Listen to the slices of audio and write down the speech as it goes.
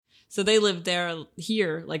So they lived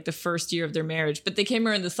here like the first year of their marriage, but they came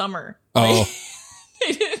here in the summer. Oh,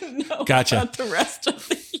 They didn't know Gotcha. about the rest of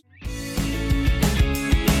the year.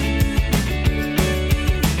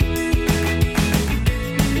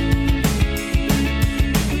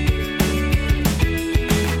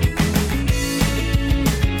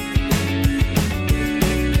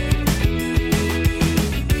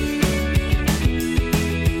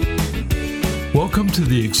 Welcome to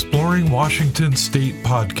the Exploring Washington State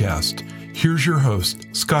podcast. Here's your host,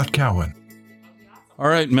 Scott Cowan. all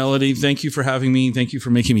right, Melody. Thank you for having me. Thank you for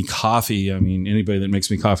making me coffee. I mean, anybody that makes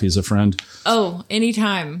me coffee is a friend. Oh,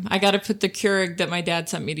 anytime. I got to put the Keurig that my dad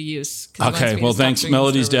sent me to use. Okay. Well, thanks,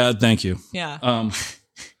 Melody's dad. Thank you. Yeah.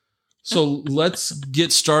 So let's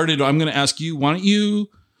get started. I'm going to ask you, why don't you,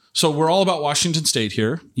 so we're all about Washington State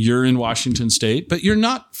here. You're in Washington State, but you're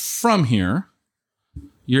not from here.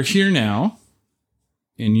 You're here now,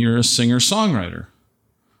 and you're a singer-songwriter.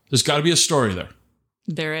 There's got to be a story there.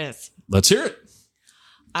 There is. Let's hear it.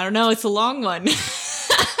 I don't know. It's a long one.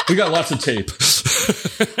 We got lots of tape.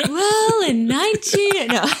 Well, in 19...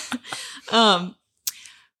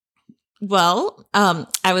 No.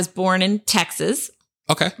 I was born in Texas.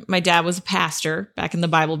 Okay. My dad was a pastor back in the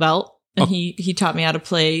Bible Belt, and he taught me how to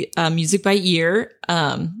play music by ear.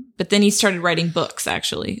 But then he started writing books,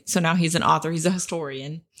 actually. So now he's an author. He's a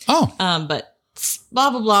historian. Oh. But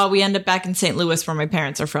blah, blah, blah. We end up back in St. Louis, where my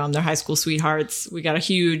parents are from. They're high school sweethearts. We got a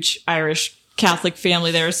huge Irish Catholic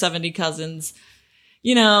family there, 70 cousins.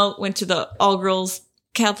 You know, went to the all-girls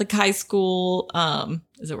Catholic high school.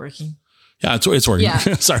 Is it working? Yeah, it's working. Yeah.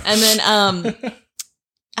 Sorry. And then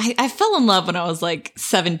I fell in love when I was like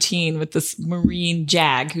 17 with this Marine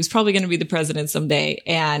JAG, who's probably going to be the president someday.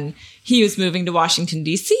 And he was moving to Washington,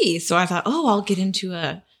 D.C. So I thought, I'll get into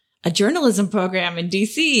a journalism program in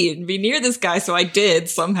D.C. and be near this guy. So I did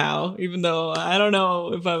somehow, even though I don't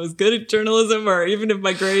know if I was good at journalism or even if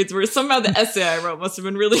my grades were. Somehow the essay I wrote must have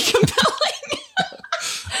been really compelling.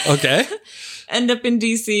 Okay. End up in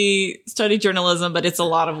DC, study journalism, but it's a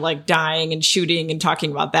lot of like dying and shooting and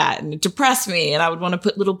talking about that. And it depressed me. And I would want to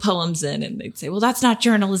put little poems in, and they'd say, well, that's not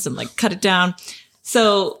journalism. Like, cut it down.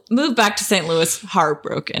 So moved back to St. Louis,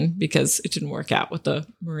 heartbroken because it didn't work out with the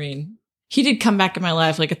Marine. He did come back in my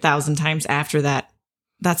life like 1,000 times after that.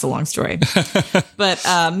 That's a long story.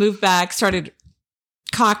 But moved back, started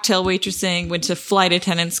cocktail waitressing, went to flight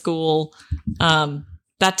attendant school.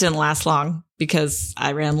 That didn't last long because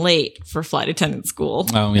I ran late for flight attendant school.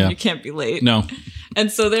 Oh, yeah. You can't be late. No.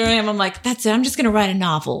 And so there I am. I'm like, that's it. I'm just going to write a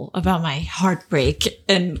novel about my heartbreak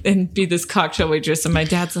and be this cocktail waitress. And my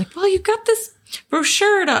dad's like, well, you got this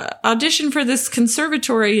brochure to audition for this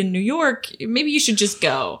conservatory in New York. Maybe you should just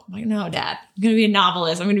go. I'm like, no, Dad, I'm going to be a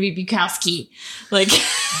novelist. I'm going to be Bukowski. Like,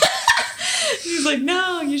 he's like,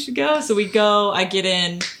 no, you should go. So we go. I get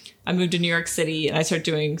in. I moved to New York City and I start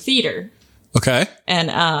doing theater. Okay.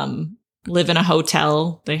 And live in a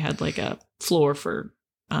hotel. They had like a floor for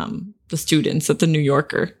the students at the New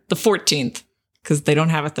Yorker, the 14th, because they don't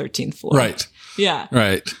have a 13th floor. Right. Yeah.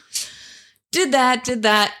 Right. Did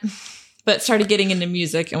that. But started getting into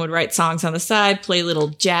music and would write songs on the side, play little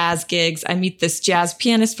jazz gigs. I meet this jazz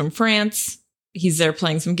pianist from France. He's there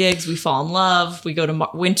playing some gigs. We fall in love. We go to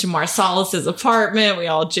went to Marsalis' apartment. We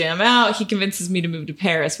all jam out. He convinces me to move to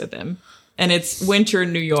Paris with him. And it's winter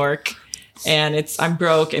in New York. And I'm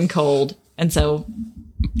broke and cold. And so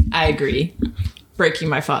I agree. Breaking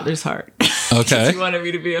my father's heart. Okay. He wanted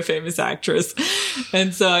me to be a famous actress.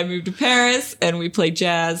 And so I moved to Paris and we played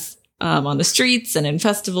jazz on the streets and in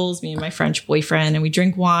festivals, me and my French boyfriend. And we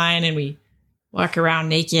drink wine and we walk around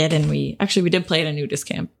naked. And we did play at a nudist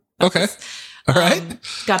camp. Okay. All right.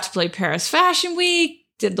 Got to play Paris Fashion Week.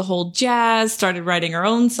 Did the whole jazz. Started writing our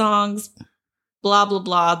own songs. Blah, blah,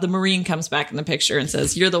 blah. The Marine comes back in the picture and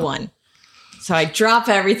says, you're the one. So I drop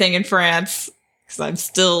everything in France because I'm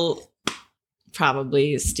still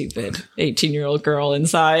probably a stupid 18-year-old girl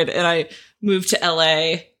inside. And I move to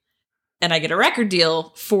LA and I get a record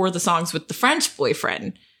deal for the songs with the French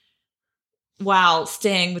boyfriend while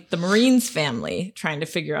staying with the Marines family, trying to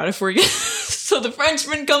figure out if we're going to. So the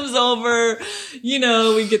Frenchman comes over,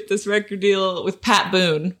 we get this record deal with Pat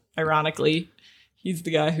Boone, ironically. He's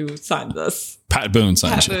the guy who signed this. Pat Boone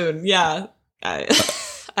signed you. Pat Boone, yeah.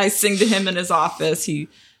 I sing to him in his office. He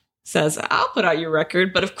says, I'll put out your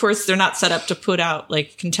record. But of course, they're not set up to put out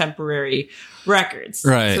like contemporary records.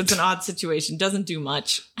 Right. So it's an odd situation. Doesn't do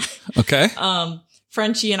much. Okay.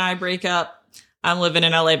 Frenchie and I break up. I'm living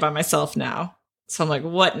in LA by myself now. So I'm like,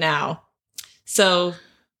 what now? So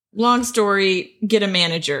long story, get a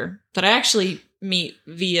manager that I actually meet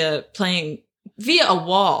via a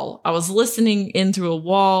wall. I was listening in through a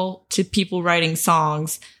wall to people writing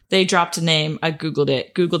songs They dropped a name. I Googled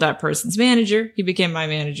it. Googled that person's manager. He became my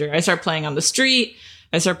manager. I started playing on the street.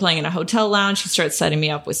 I started playing in a hotel lounge. He started setting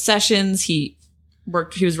me up with sessions. He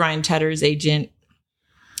was Ryan Tedder's agent.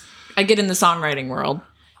 I get in the songwriting world,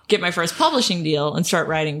 get my first publishing deal, and start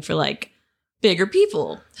writing for like bigger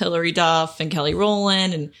people, Hilary Duff and Kelly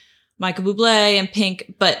Rowland and Michael Bublé and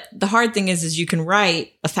Pink. But the hard thing is you can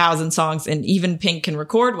write 1,000 songs and even Pink can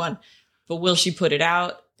record one, but will she put it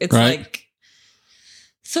out? It's like,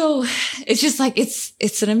 so it's just like,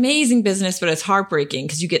 it's an amazing business, but it's heartbreaking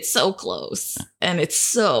because you get so close and it's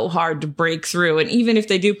so hard to break through. And even if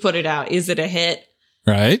they do put it out, is it a hit?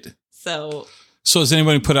 Right. So has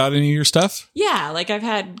anybody put out any of your stuff? Yeah. Like I've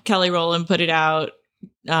had Kelly Rowland put it out.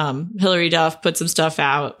 Hilary Duff put some stuff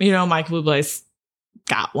out. Michael Bublé's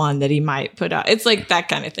got one that he might put out. It's like that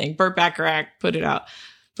kind of thing. Burt Bacharach put it out.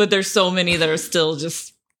 But there's so many that are still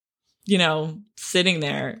just, sitting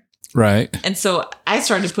there. Right. And so I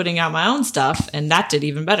started putting out my own stuff, and that did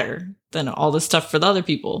even better than all the stuff for the other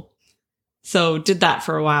people. So did that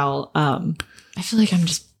for a while. I feel like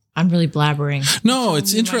I'm really blabbering. No,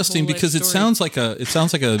 it's interesting because it sounds like a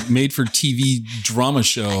made for TV drama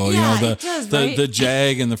show. Yeah, it does, right? the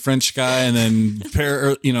Jag and the French guy, and then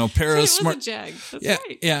Paris. It was a Jag. That's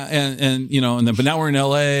right. Yeah, and but now we're in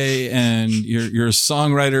LA, and you're a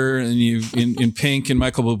songwriter, and you in Pink and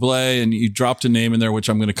Michael Bublé, and you dropped a name in there, which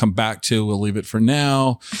I'm going to come back to. We'll leave it for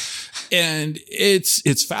now, and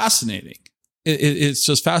it's fascinating. It's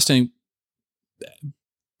just fascinating,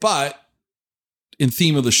 but. In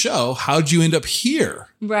theme of the show, how'd you end up here?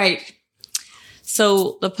 Right.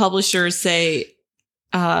 So the publishers say,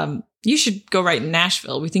 you should go write in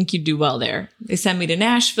Nashville. We think you'd do well there. They send me to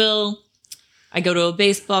Nashville. I go to a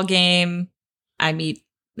baseball game. I meet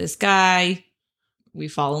this guy. We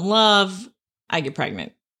fall in love. I get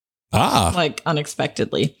pregnant. Like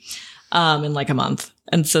unexpectedly, in like a month.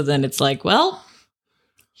 And so then it's like, well,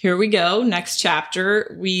 here we go. Next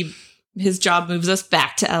chapter. His job moves us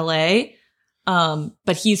back to LA.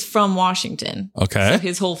 But he's from Washington. Okay. So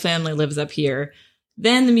his whole family lives up here.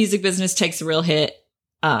 Then the music business takes a real hit.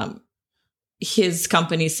 His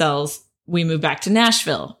company sells. We move back to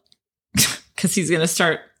Nashville because he's going to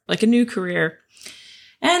start like a new career.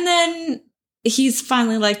 And then he's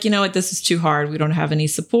finally like, you know what? This is too hard. We don't have any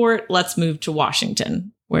support. Let's move to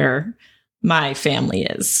Washington where my family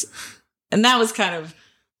is. And that was kind of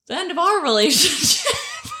the end of our relationship.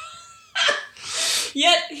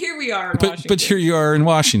 Yet here we are in Washington. But here you are in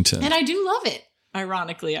Washington. And I do love it,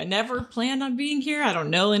 ironically. I never planned on being here. I don't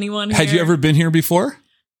know anyone here. Had you ever been here before?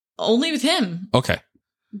 Only with him. Okay.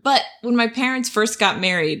 But when my parents first got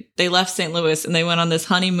married, they left St. Louis and they went on this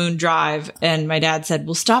honeymoon drive. And my dad said,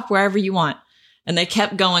 we'll stop wherever you want. And they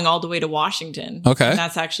kept going all the way to Washington. Okay. And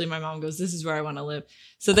that's actually, my mom goes, this is where I want to live.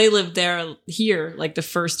 So they lived here like the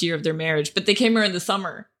first year of their marriage. But they came here in the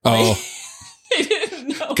summer. Oh. They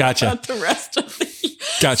didn't know Gotcha. about the rest of the year.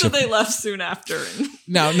 Gotcha. So they left soon after.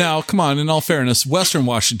 Now, come on. In all fairness, Western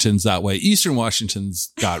Washington's that way. Eastern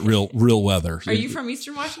Washington's got real weather. Are you from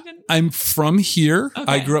Eastern Washington? I'm from here. Okay.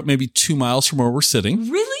 I grew up maybe 2 miles from where we're sitting.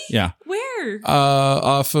 Really? Yeah. Where?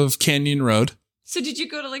 Off of Canyon Road. So did you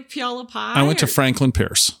go to like Puyallup Pie? I went to Franklin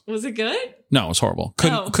Pierce. Was it good? No, it was horrible.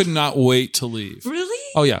 Could not wait to leave. Really?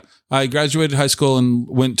 Oh yeah. I graduated high school and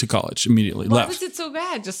went to college immediately. Why left. was it so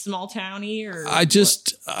bad? Just small towny or? I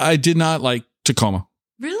did not like Tacoma.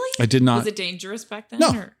 Really? I did not. Was it dangerous back then?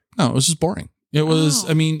 No, it was just boring. It was,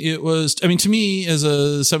 to me as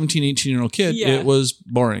a 17, 18-year-old kid, it was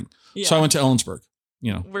boring. Yeah. So I went to Ellensburg.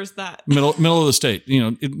 Where's that? Middle of the state.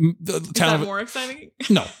 The Is town that more exciting?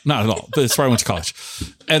 No, not at all. But that's where I went to college,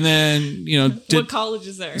 and then what college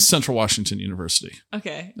is there? Central Washington University.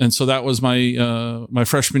 Okay. And so that was my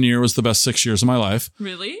freshman year was the best 6 years of my life.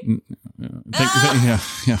 Really?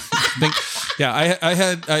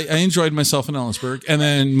 I enjoyed myself in Ellensburg, and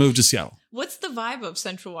then moved to Seattle. What's the vibe of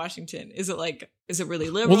Central Washington? Is it really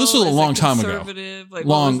liberal? Well, this was a long time ago. Like,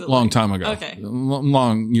 long time ago. Okay.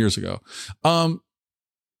 Long years ago.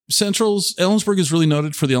 Ellensburg is really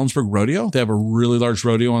noted for the Ellensburg Rodeo. They have a really large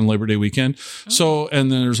rodeo on Labor Day weekend. Oh. So,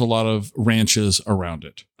 and then there's a lot of ranches around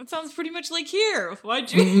it. That sounds pretty much like here.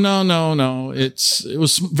 Why'd you? No. It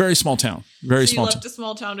was very small town. Very small town. You left a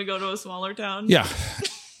small town to go to a smaller town? Yeah.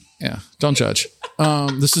 Yeah. Don't judge.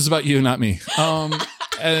 This is about you, not me.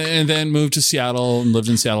 And then moved to Seattle and lived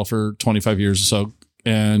in Seattle for 25 years or so.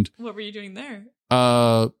 And what were you doing there?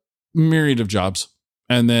 Myriad of jobs.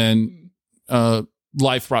 And then,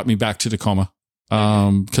 life brought me back to Tacoma.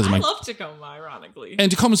 Because I love Tacoma, ironically. And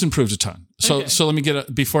Tacoma's improved a ton. So let me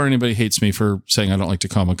before anybody hates me for saying I don't like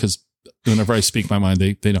Tacoma, because whenever I speak my mind,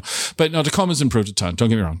 they know. But no, Tacoma's improved a ton. Don't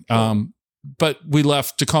get me wrong. but we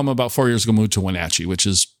left Tacoma about 4 years ago, moved to Wenatchee, which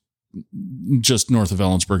is just north of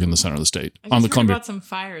Ellensburg in the center of the state on the Columbia. About some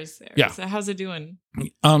fires there. Yeah. So how's it doing?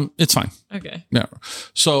 It's fine. Okay. Yeah.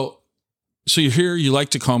 So you're here, you like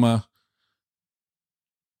Tacoma.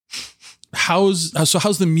 How's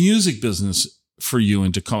the music business for you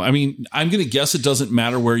in Tacoma? I mean, I'm going to guess it doesn't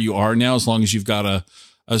matter where you are now, as long as you've got a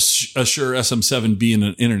Shure SM7B and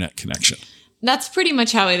an internet connection. That's pretty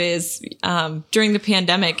much how it is. During the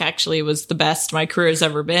pandemic, actually, it was the best my career has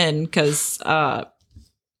ever been because, I'm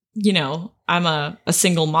a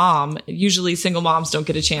single mom. Usually single moms don't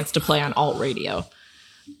get a chance to play on alt radio.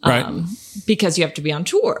 Right. Because you have to be on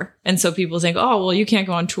tour. And so people think, oh, well, you can't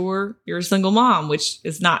go on tour. You're a single mom, which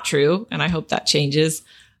is not true. And I hope that changes.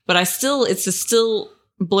 But it's a still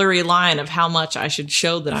blurry line of how much I should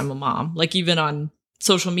show that I'm a mom. Like even on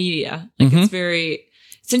social media,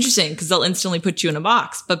 it's interesting because they'll instantly put you in a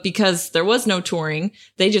box. But because there was no touring,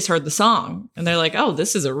 they just heard the song and they're like, oh,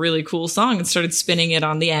 this is a really cool song, and started spinning it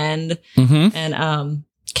on the end. And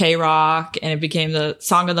K-Rock, and it became the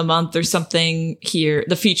song of the month or something here,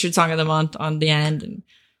 the featured song of the month on the end. And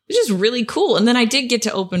it's just really cool. And then I did get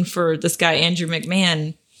to open for this guy, Andrew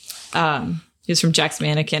McMahon. He was from Jack's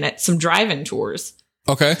Mannequin at some drive-in tours.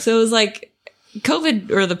 Okay. So it was like COVID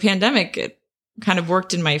or the pandemic, it kind of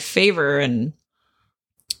worked in my favor. And,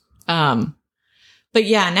 but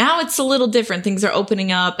yeah, now it's a little different. Things are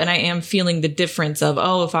opening up and I am feeling the difference of,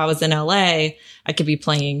 if I was in LA, I could be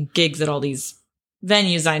playing gigs at all these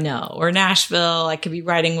venues I know, or Nashville, I could be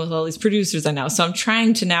writing with all these producers I know. So I'm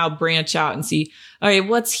trying to now branch out and see, all right,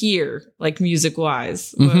 what's here, like music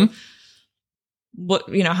wise? What,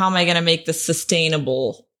 how am I going to make this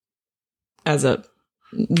sustainable as a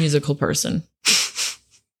musical person?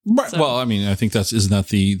 Right. So, well, I mean, I think isn't that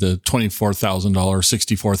the $24,000,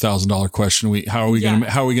 $64,000 question? How are we going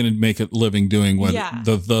to make a living doing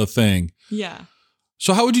the thing? Yeah.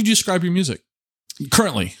 So how would you describe your music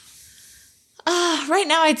currently? Right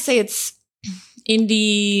now, I'd say it's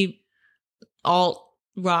indie, alt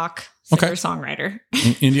rock singer-songwriter.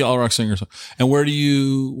 Indie alt rock singer. And where do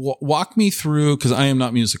you walk me through? Because I am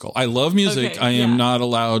not musical. I love music. I am not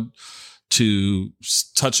allowed to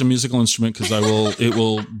touch a musical instrument because it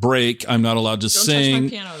will break. I'm not allowed to sing. Don't touch my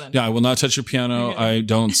piano then. Yeah, I will not touch your piano. Okay. I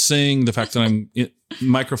don't sing. The fact that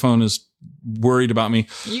microphone is worried about me.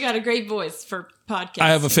 You got a great voice for podcasting. I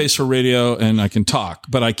have a face for radio and I can talk,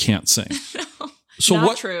 but I can't sing. So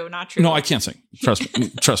not true. No, I can't sing.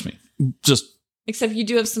 Trust me. Just except you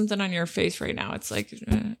do have something on your face right now. It's like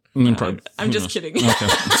I'm just kidding. Okay.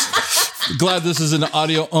 Glad this is an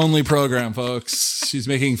audio only program, folks. She's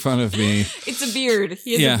making fun of me. It's a beard.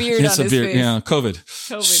 He has a beard on his face. Yeah,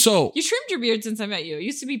 COVID. So you trimmed your beard since I met you. It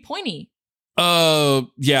used to be pointy.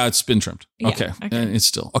 Yeah, it's been trimmed. Yeah, okay. And it's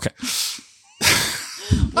still okay.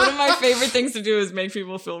 One of my favorite things to do is make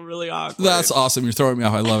people feel really awkward. That's awesome. You're throwing me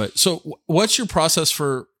off. I love it. So what's your process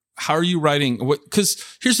for, how are you writing? Because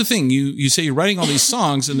here's the thing. You say you're writing all these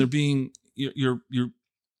songs and they're being,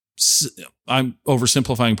 I'm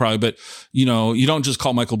oversimplifying probably, but you don't just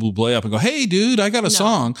call Michael Bublé up and go, hey dude, I got a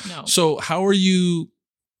song. No. So how are you,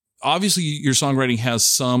 obviously your songwriting has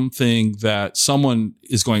something that someone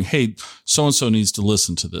is going, hey, so-and-so needs to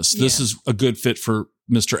listen to this. Yeah. This is a good fit for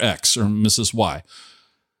Mr. X or Mrs. Y.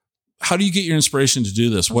 How do you get your inspiration to do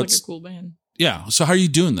this? Sounds like a cool band. Yeah. So how are you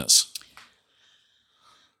doing this?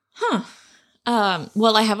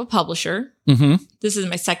 Well, I have a publisher. Mm-hmm. This is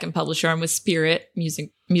my second publisher. I'm with Spirit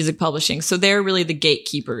Music Publishing. So they're really the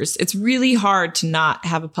gatekeepers. It's really hard to not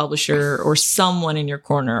have a publisher or someone in your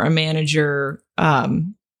corner, a manager,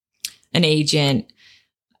 an agent,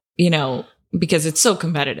 because it's so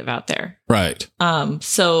competitive out there. Right.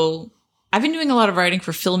 So I've been doing a lot of writing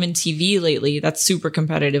for film and TV lately. That's super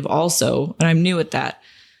competitive also. And I'm new at that.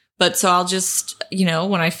 But so I'll just,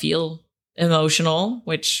 when I feel emotional,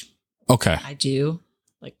 which I do,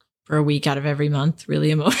 like for a week out of every month, really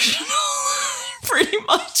emotional. Pretty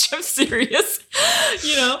much. I'm serious.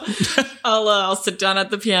 I'll sit down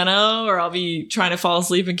at the piano, or I'll be trying to fall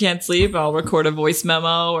asleep and can't sleep. I'll record a voice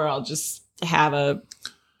memo, or I'll just have a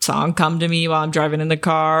song come to me while I'm driving in the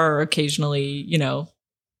car, or occasionally,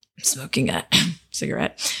 smoking a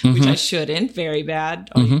cigarette, which I shouldn't. Very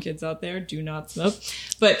bad. All you kids out there, do not smoke.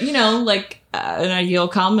 But, an idea will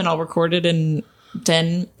come and I'll record it. And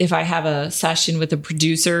then if I have a session with a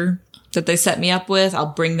producer that they set me up with,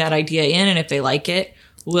 I'll bring that idea in. And if they like it,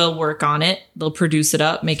 we'll work on it. They'll produce it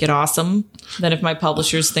up, make it awesome. Then if my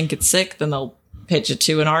publishers think it's sick, then they'll pitch it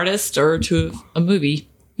to an artist or to a movie,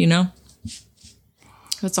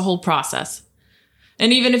 It's a whole process.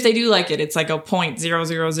 And even if they do like it, it's like a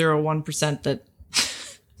 0.0001% that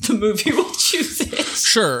the movie will choose it.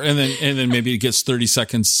 Sure. And then maybe it gets 30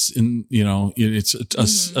 seconds in, it's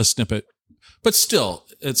a snippet, but still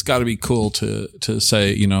it's got to be cool to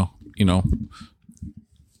say,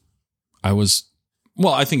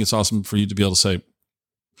 I think it's awesome for you to be able to say,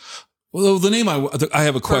 well, the name I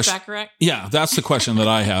have a question. Yeah, that's the question that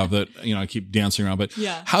I have that, I keep dancing around. But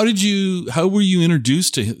how were you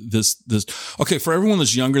introduced to this? Okay, for everyone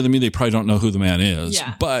that's younger than me, they probably don't know who the man is,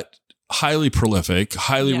 but highly prolific,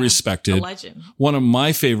 highly respected. A legend. One of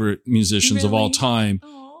my favorite musicians of all time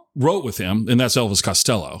wrote with him, and that's Elvis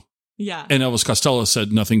Costello. Yeah. And Elvis Costello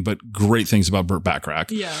said nothing but great things about Burt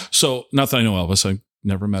Bacharach. Yeah. So not that I know Elvis, I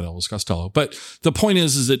never met Elvis Costello, but the point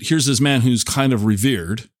is that here's this man who's kind of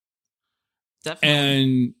revered. Definitely.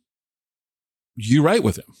 And you write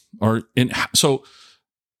with him, so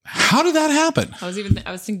how did that happen? I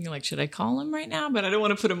was thinking like, should I call him right now? But I don't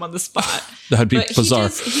want to put him on the spot. That'd be bizarre.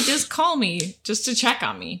 He does call me just to check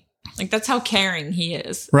on me. Like that's how caring he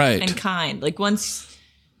is, right? And kind. Like once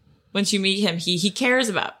you meet him, he cares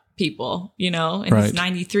about people, and he's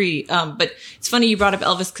 93. But it's funny you brought up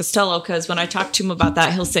Elvis Costello because when I talk to him about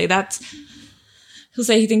that, he'll say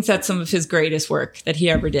he thinks that's some of his greatest work that he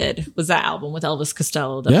ever did was that album with Elvis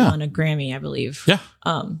Costello that won a Grammy, I believe.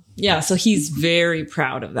 Yeah. So he's very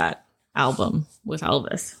proud of that album with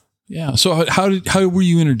Elvis. Yeah. So how were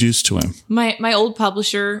you introduced to him? My old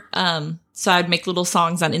publisher. So I'd make little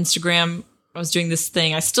songs on Instagram. I was doing this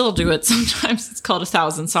thing. I still do it sometimes. It's called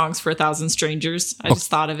 1,000 Songs for 1,000 Strangers. I just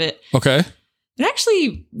thought of it. Okay. It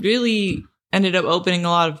actually really ended up opening a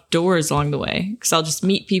lot of doors along the way because I'll just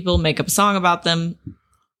meet people, make up a song about them,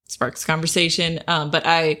 sparks conversation. But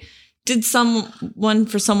I did one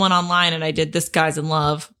for someone online and I did This Guy's in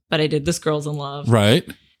Love, but I did This Girl's in Love. Right.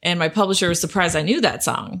 And my publisher was surprised I knew that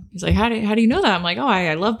song. He's like, how do you know that? I'm like,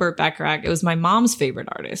 I love Burt Bacharach. It was my mom's favorite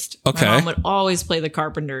artist. Okay. My mom would always play the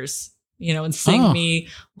Carpenters, and sing me,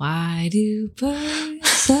 why do birds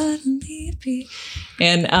suddenly appear?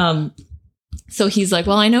 And, so he's like,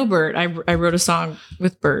 well, I know Burt. I wrote a song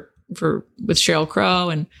with Burt with Sheryl Crow.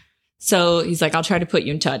 And so he's like, I'll try to put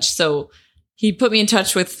you in touch. So he put me in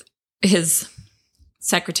touch with his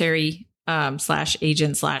secretary, /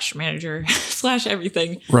 agent / manager /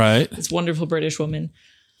 everything. Right. This wonderful British woman.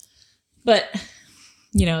 But,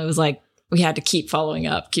 it was like, we had to keep following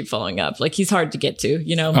up. Like he's hard to get to,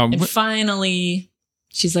 and finally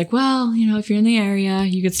she's like, well, if you're in the area,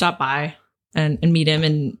 you could stop by and meet him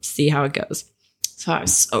and see how it goes. So I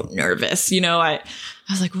was so nervous, I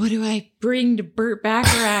was like, what do I bring to Burt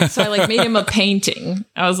Bacharach? So I made him a painting.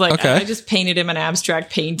 I was like, I just painted him an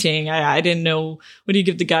abstract painting. I didn't know what do you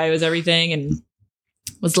give the guy who was everything, and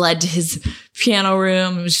was led to his piano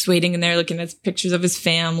room. I was just waiting in there looking at pictures of his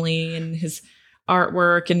family and his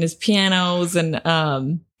artwork and his pianos.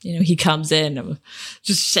 And, he comes in, I'm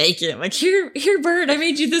just shaking. I'm like, here, Bert, I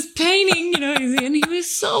made you this painting, and he was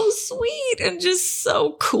so sweet and just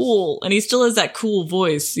so cool. And he still has that cool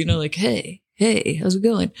voice, like, hey, how's it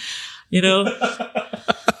going?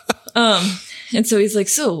 And so he's like,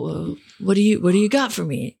 so what do you got for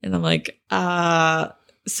me? And I'm like,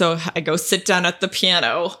 so I go sit down at the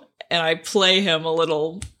piano and I play him a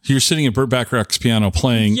little. You're sitting at Burt Bacharach's piano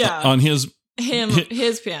playing on his piano.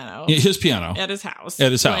 His piano. At his house.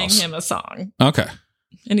 Playing him a song. Okay.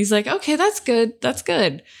 And he's like, okay, that's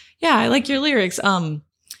good. Yeah, I like your lyrics.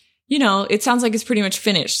 It sounds like it's pretty much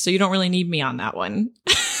finished, so you don't really need me on that one.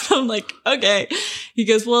 I'm like, okay. He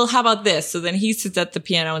goes, well, how about this? So then he sits at the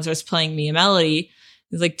piano and starts playing me a melody.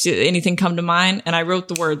 He's like, did anything come to mind? And I wrote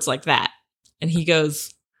the words like that. And he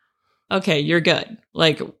goes, okay, you're good.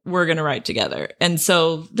 Like, we're going to write together. And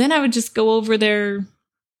so then I would just go over there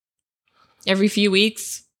every few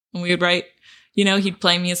weeks and we would write, he'd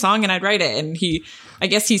play me a song and I'd write it. And I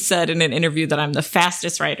guess he said in an interview that I'm the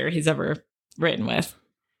fastest writer he's ever written with.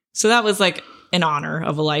 So that was like an honor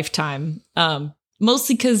of a lifetime.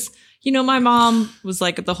 Mostly because, my mom was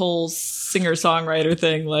like the whole singer-songwriter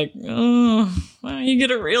thing, like, oh, why don't you get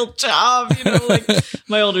a real job? Like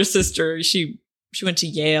my older sister, she went to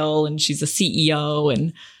Yale and she's a CEO.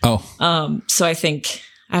 And so I think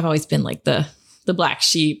I've always been like the black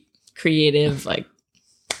sheep, creative, like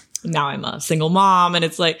now I'm a single mom. And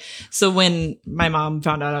it's like, so when my mom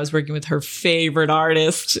found out I was working with her favorite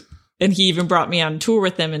artist, and he even brought me on tour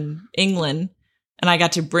with them in England, and I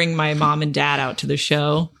got to bring my mom and dad out to the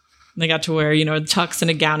show. And I got to wear, a tux and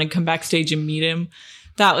a gown and come backstage and meet him.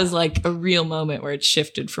 That was like a real moment where it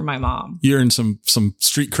shifted for my mom. You earned some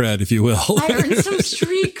street cred, if you will. I earned some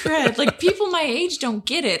street cred. Like people my age don't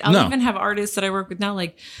get it. I'll even have artists that I work with now,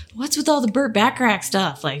 like, what's with all the Burt Bacharach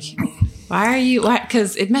stuff? Like,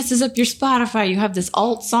 because it messes up your Spotify. You have this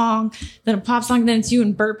alt song, then a pop song, then it's you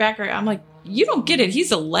and Burt Bacharach. I'm like, you don't get it.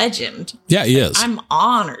 He's a legend. Yeah, he is. I'm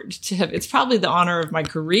honored to have. It's probably the honor of my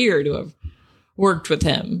career to have worked with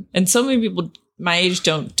him. And so many people my age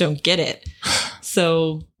don't get it.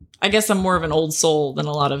 So I guess I'm more of an old soul than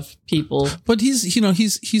a lot of people. But he's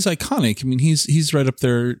iconic. I mean, he's right up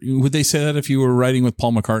there. Would they say that if you were writing with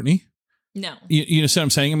Paul McCartney? No. You know what I'm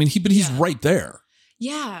saying? I mean, he's right there.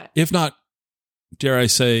 Yeah. If not, dare I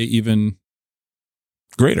say, even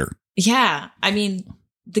greater. Yeah. I mean,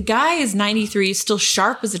 the guy is 93, still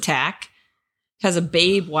sharp as a tack, has a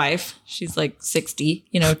babe wife. She's like 60,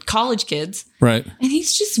 college kids. Right. And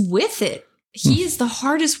he's just with it. He is the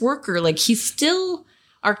hardest worker. Like, he's still,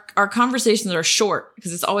 our conversations are short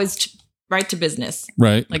because it's always right to business.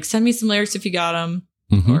 Right. Like, send me some lyrics if you got them.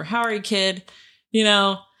 Or how are you, kid?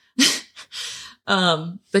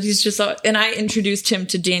 But he's just, and I introduced him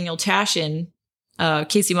to Daniel Tashin,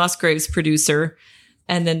 Casey Musgrave's producer.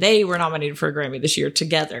 And then they were nominated for a Grammy this year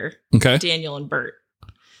together. Okay. Daniel and Bert.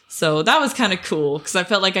 So that was kind of cool because I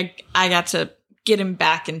felt like I got to get him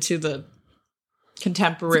back into the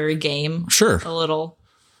contemporary game. Sure. A little.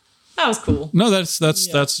 That was cool. No, that's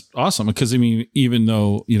awesome. Because I mean, even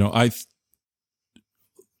though, I'm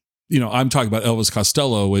talking about Elvis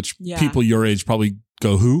Costello, which people your age probably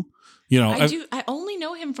go, who? I only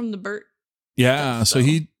know him from the Bert. Yeah, so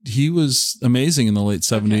he was amazing in the late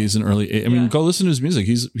 70s and early. I mean, go listen to his music.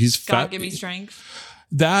 He's God, fat. Give Me Strength.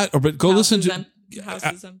 But go listen to House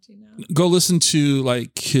is Empty Now. Go listen to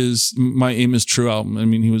like his My Aim Is True album. I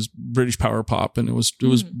mean, he was British power pop, and it was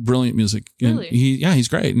brilliant music. And really? He's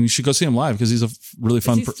great, and you should go see him live because he's a really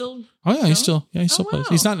fun. Is he still? He still plays.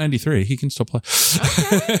 He's not 93. He can still play.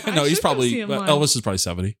 Okay. No, he's probably Elvis is probably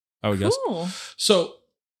 70. I would guess. Cool. So,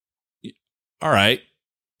 all right.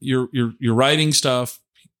 You're writing stuff.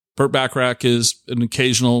 Burt Bacharach is an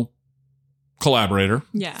occasional collaborator.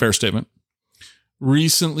 Yeah. Fair statement.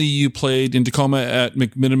 Recently, you played in Tacoma at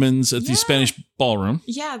McMiniman's at the Spanish Ballroom.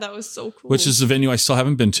 Yeah, that was so cool. Which is a venue I still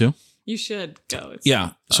haven't been to. You should go. It's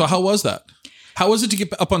fun. So how was that? How was it to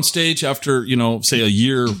get up on stage after, say a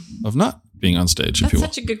year of not being on stage? That's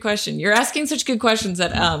such a good question. You're asking such good questions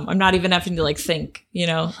that I'm not even having to think,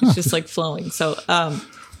 it's just like flowing. So,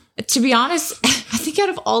 to be honest, I think out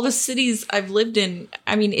of all the cities I've lived in,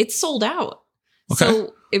 I mean, it's sold out. Okay.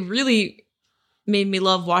 So it really made me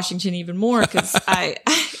love Washington even more because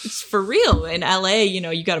it's for real. In LA,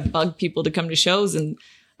 you got to bug people to come to shows. And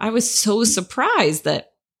I was so surprised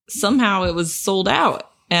that somehow it was sold out.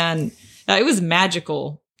 And it was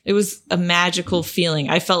magical. It was a magical feeling.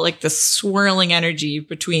 I felt like the swirling energy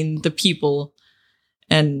between the people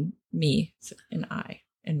and me and I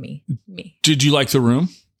and me. Did you like the room?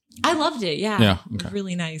 I loved it. Yeah. Yeah. Okay. It was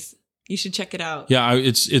really nice. You should check it out. Yeah.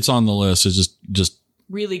 It's on the list. It's just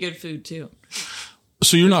really good food too.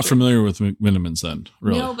 So you're not familiar with McMiniman's then,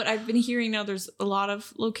 really? No, but I've been hearing now there's a lot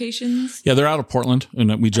of locations. Yeah, they're out of Portland,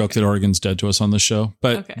 and we joke that Oregon's dead to us on this show,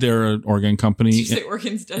 but they're an Oregon company. Did you say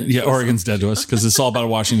Oregon's dead? Yeah, Oregon's dead to us because it's all about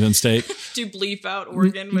Washington State. Do you bleep out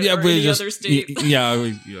Oregon or any other state? We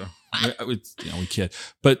kid.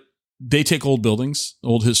 But they take old buildings,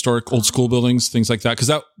 old school buildings, things like that,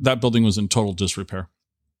 because that building was in total disrepair.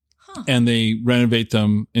 Huh. And they renovate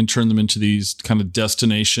them and turn them into these kind of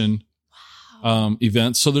destination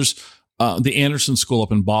events. So there's the Anderson School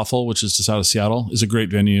up in Bothell, which is just out of Seattle, is a great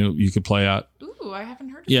venue you could play at. Ooh, I haven't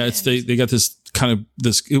heard of it. Yeah, they got this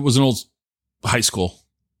it was an old high school.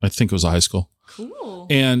 I think it was a high school. Cool.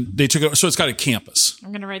 And they took it, so it's got a campus.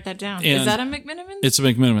 I'm going to write that down. And is that a McMiniman's? It's a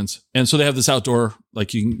McMiniman's. And so they have this outdoor,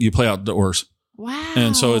 like you play outdoors. Wow.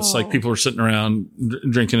 And so it's like people are sitting around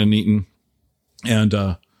drinking and eating. And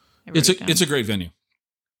it's a great venue.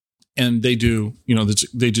 And they do,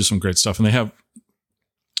 they do some great stuff. And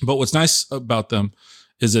but what's nice about them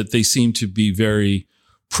is that they seem to be very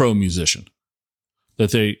pro musician.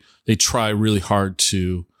 That they try really hard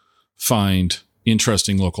to find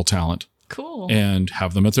interesting local talent. Cool. And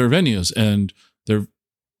have them at their venues. And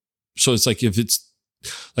so it's like if it's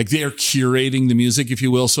like they're curating the music, if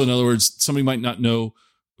you will. So in other words, somebody might not know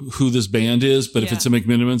who this band is, but if it's a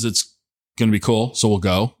McMiniman's, it's going to be cool. So we'll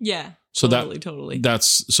go. Yeah. So totally.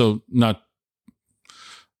 That's so not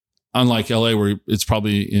unlike LA where it's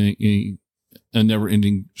probably a never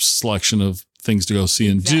ending selection of things to go see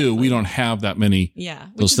and do. We don't have that many. Yeah.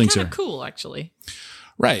 Those things are cool actually.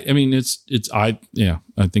 Right. I mean, I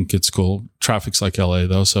think it's cool. Traffic's like LA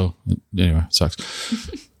though. So anyway, it sucks.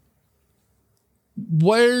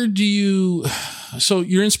 So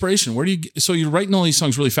your inspiration, so you're writing all these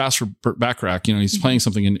songs really fast for Burt Bacharach, he's playing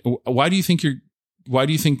something. And why do you think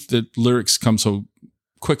that lyrics come so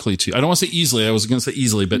quickly to you? I don't want to say easily. I was going to say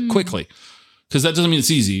easily, but quickly, because that doesn't mean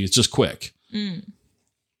it's easy. It's just quick.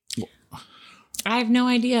 I have no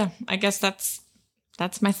idea. I guess that's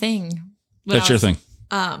my thing. That's your thing.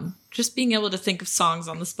 Just being able to think of songs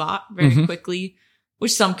on the spot very quickly,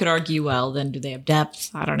 which some could argue, well, then do they have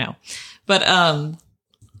depth? I don't know. But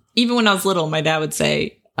even when I was little, my dad would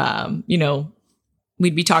say,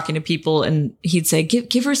 we'd be talking to people and he'd say,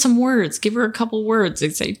 give her some words, give her a couple words.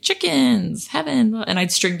 He'd say chickens, heaven. And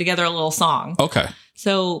I'd string together a little song. Okay.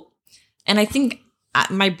 So, and I think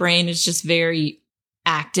my brain is just very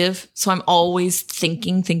active. So I'm always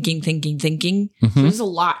thinking. So there's a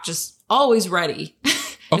lot just always ready.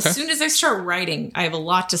 Okay. As soon as I start writing, I have a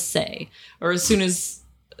lot to say. Or as soon as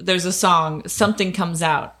there's a song, something comes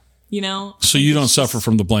out, So you don't suffer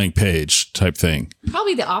from the blank page type thing?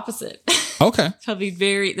 Probably the opposite. Okay.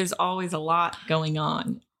 Probably there's always a lot going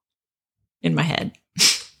on in my head.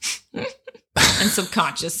 And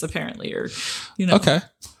subconscious, apparently, or, Okay.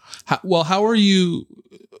 How are you?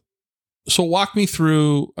 So walk me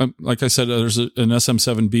through, like I said, there's an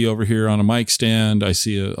SM7B over here on a mic stand. I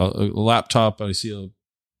see a laptop. I see a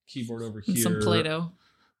keyboard over here. Some Play-Doh.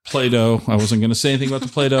 Play-Doh. I wasn't going to say anything about the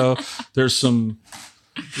Play-Doh. There's some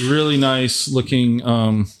really nice looking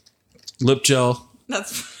lip gel.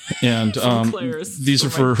 That's and these are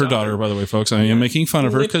for her daughter, by the way, folks. I am making fun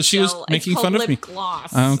of her because she was making fun of me.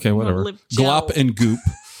 Gloss. Okay, whatever. Glop and goop.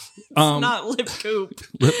 It's not lip goop.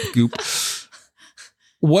 Lip goop.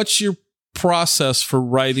 What's your process for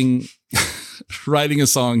writing a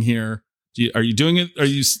song here? Are you doing it? Are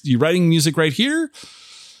you writing music right here?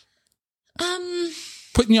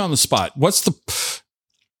 Putting you on the spot. What's the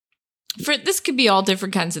this could be all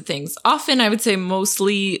different kinds of things. Often I would say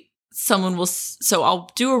mostly someone will, so I'll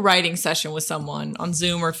do a writing session with someone on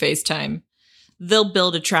Zoom or FaceTime. They'll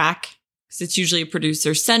build a track because it's usually a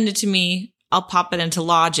producer, send it to me. I'll pop it into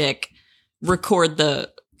Logic, record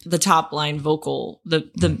the top line vocal, the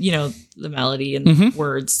melody and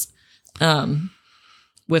words,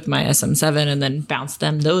 with my SM7 and then bounce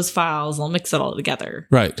them those files. I'll mix it all together.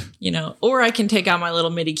 Right. Or I can take out my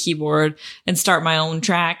little MIDI keyboard and start my own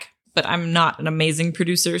track, but I'm not an amazing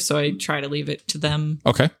producer, so I try to leave it to them.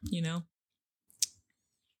 Okay.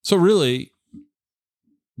 So really,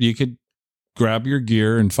 you could grab your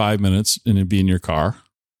gear in 5 minutes and it'd be in your car.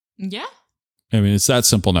 Yeah. I mean, it's that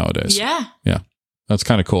simple nowadays. Yeah. Yeah. That's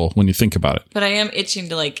kind of cool when you think about it. But I am itching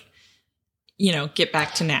to get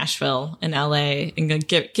back to Nashville and LA and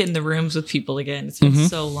get in the rooms with people again. It's been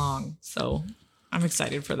so long. So I'm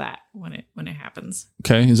excited for that when it happens.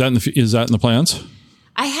 Okay. Is that in the plans?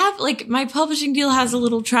 I have my publishing deal has a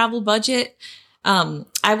little travel budget.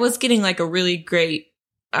 I was getting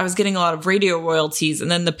I was getting a lot of radio royalties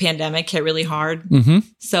and then the pandemic hit really hard.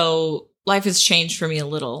 So life has changed for me a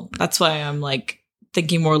little. That's why I'm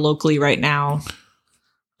thinking more locally right now.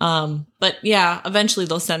 But yeah, eventually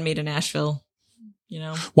they'll send me to Nashville,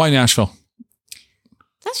 Why Nashville?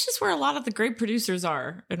 That's just where a lot of the great producers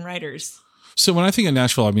are and writers. So when I think of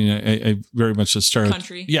Nashville, I mean, I very much just start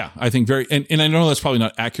country. Yeah, I think and I know that's probably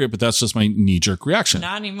not accurate, but that's just my knee-jerk reaction.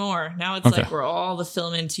 Not anymore. Now it's where all the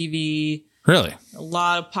film and TV. Really? A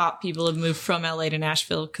lot of pop people have moved from LA to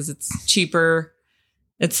Nashville because it's cheaper.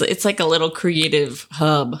 It's like a little creative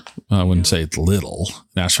hub. I wouldn't say it's little.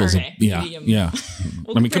 Nashville's medium. Yeah.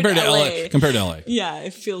 Well, I mean, compared to LA. Yeah,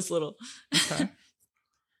 it feels little. Okay.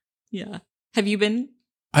 Yeah. Have you been?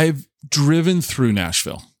 I've driven through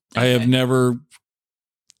Nashville. Okay. I have never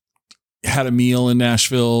had a meal in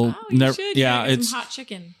Nashville. Oh, you should. Yeah, it's some hot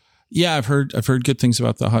chicken. Yeah, I've heard good things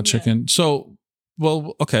about the hot chicken. So,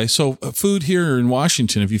 well, okay. So, food here in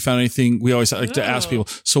Washington. Have you found anything? We always like to ask people.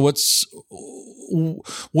 So,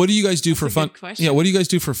 what do you guys do for fun? Yeah, what do you guys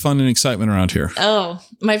do for fun and excitement around here? Oh,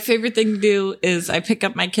 my favorite thing to do is I pick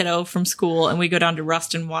up my kiddo from school and we go down to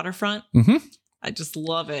Ruston Waterfront. I just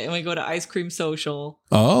love it, and we go to Ice Cream Social.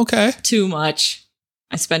 Oh, okay. Too much.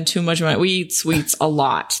 I spend too much money. We eat sweets a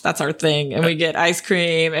lot. That's our thing. And we get ice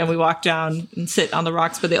cream and we walk down and sit on the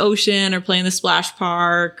rocks by the ocean or play in the splash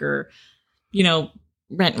park or,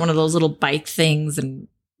 rent one of those little bike things and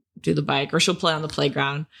do the bike, or she'll play on the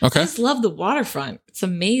playground. Okay. I just love the waterfront. It's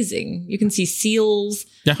amazing. You can see seals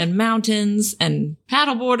and mountains and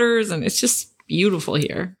paddleboarders, and it's just beautiful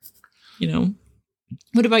here.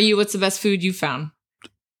 What about you? What's the best food you found?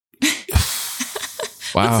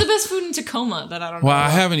 Wow. What's the best food in Tacoma that I don't know? Well, I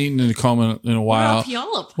haven't eaten in Tacoma in a while. What about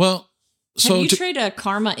Puyallup? Well, so have you tried a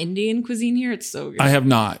Karma Indian cuisine here? It's so good. I have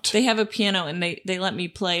not. They have a piano and they let me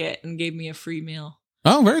play it and gave me a free meal.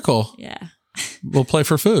 Oh, very cool. Yeah. We'll play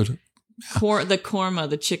for food. The korma,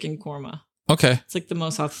 the chicken korma. Okay. It's the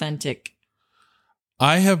most authentic.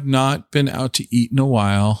 I have not been out to eat in a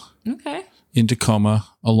while. Okay. In Tacoma,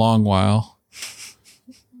 a long while.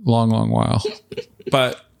 Long while.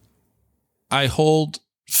 But I hold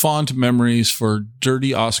fond memories for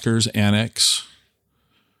Dirty Oscar's Annex.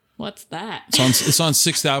 What's that? It's on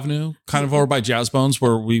 6th Avenue, kind of over by Jazz Bones,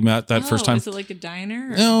 where we met that first time. Is it like a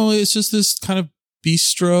diner? Or? No, it's just this kind of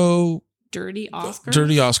bistro. Dirty Oscars?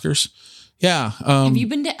 Dirty Oscars. Yeah. Have you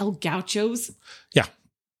been to El Gaucho's? Yeah.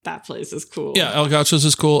 That place is cool. Yeah, El Gaucho's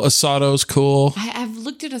is cool. Asado's cool. I've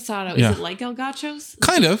looked at Asado. Yeah. Is it like El Gaucho's?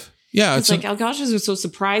 Kind of. Yeah. It's like El Gaucho's was so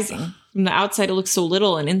surprising. From the outside, it looks so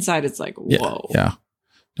little, and inside, it's like, whoa. Yeah.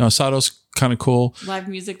 No, Asado's kind of cool. Live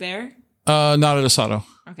music there? Not at Asado.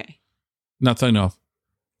 Okay. Not that I know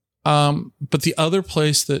of. But the other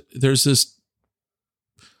place that there's this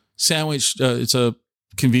sandwich, it's a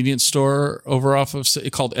convenience store over off of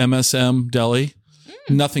called MSM Deli.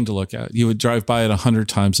 Nothing to look at. You would drive by it 100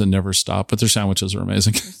 times and never stop, but their sandwiches are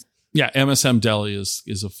amazing. Yeah, MSM Deli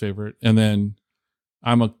is a favorite. And then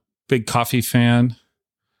I'm a big coffee fan.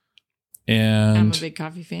 And I'm a big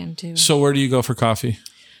coffee fan too. So where do you go for coffee?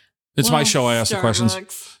 It's my show. I ask the questions.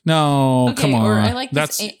 No, okay, come on. Or I like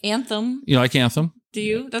this Anthem. You like Anthem? Do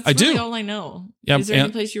you? That's I really do. all I know. Yeah, is there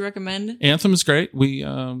any place you recommend? Anthem is great. We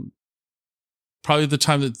probably the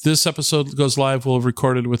time that this episode goes live, we'll have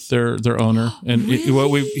recorded with their owner, and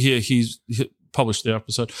really? He published the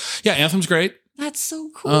episode. Yeah, Anthem's great. That's so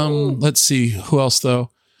cool. Let's see who else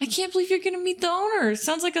though. I can't believe you're going to meet the owner.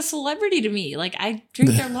 Sounds like a celebrity to me. Like I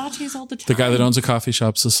drink their lattes all the time. The guy that owns a coffee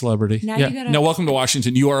shop's a celebrity. Now, welcome to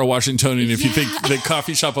Washington. You are a Washingtonian if you think that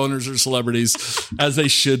coffee shop owners are celebrities, as they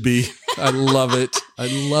should be. I love it. I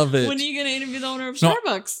love it. When are you going to interview the owner of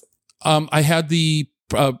Starbucks? I had the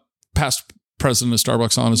past president of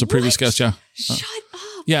Starbucks on as a previous guest. Yeah. Shut up.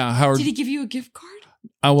 Yeah, Howard. Did he give you a gift card?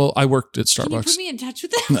 I worked at Starbucks. Can you put me in touch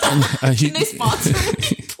with him? Can they sponsor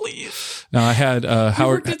me, please? No, I had Howard. You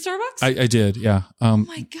worked at Starbucks? I did, yeah. Oh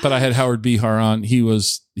my God. But I had Howard Bihar on. He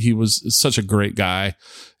was such a great guy.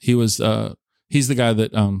 He's the guy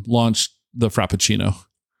that launched the Frappuccino.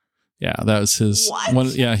 Yeah, that was his one.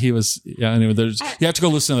 Yeah, he was. Yeah, anyway, you have to go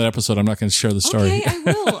listen to that episode. I'm not going to share the story. Okay, I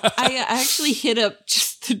will. I actually hit up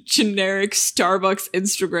just the generic Starbucks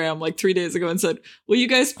Instagram like 3 days ago and said, "Will you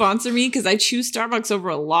guys sponsor me? Because I choose Starbucks over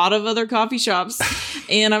a lot of other coffee shops,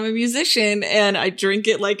 and I'm a musician and I drink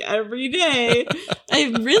it like every day." I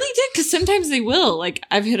really did, because sometimes they will. Like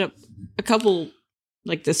I've hit up a couple,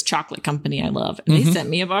 like this chocolate company I love, and they sent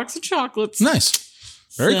me a box of chocolates. Nice,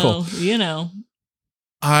 very cool. You know.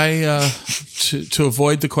 I to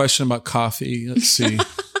avoid the question about coffee, let's see.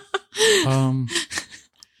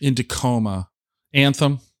 In Tacoma,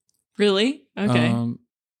 Anthem. Really? Okay.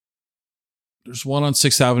 There's one on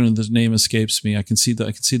 6th Avenue. The name escapes me. I can see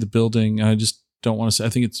the building. I just don't want to say. I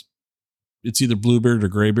think it's either Bluebeard or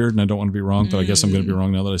Graybeard, and I don't want to be wrong, but I guess I'm going to be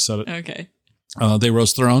wrong now that I said it. Okay. They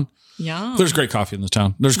roast their own. Yeah. There's great coffee in the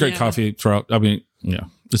town. There's great coffee throughout. I mean, yeah,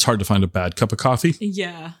 it's hard to find a bad cup of coffee.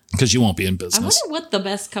 Yeah. Because you won't be in I business. wonder what the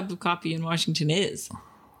best cup of coffee in Washington is.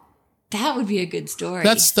 That would be a good story.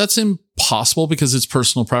 That's impossible because it's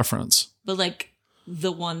personal preference. But like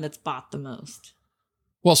the one that's bought the most.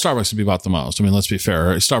 Well, Starbucks would be bought the most. I mean, let's be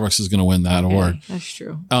fair. Starbucks is going to win that award. That's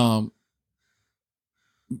true. But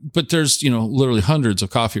there's, literally hundreds of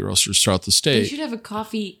coffee roasters throughout the state. They should have a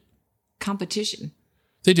coffee competition.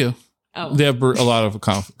 They do. Oh. They have a lot of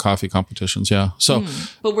coffee competitions, yeah. So,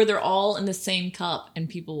 but where they're all in the same cup and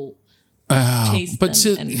people taste but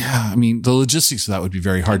them. I mean, the logistics of that would be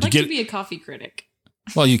very hard I'd like to get. To be a coffee critic.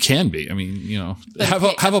 Well, you can be. I mean, have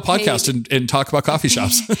a podcast and talk about coffee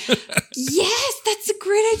shops. Yes, that's a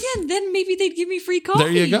great idea. And then maybe they'd give me free coffee.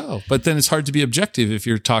 There you go. But then it's hard to be objective if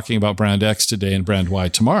you're talking about brand X today and brand Y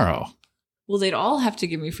tomorrow. Well, they'd all have to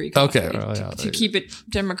give me free coffee to keep it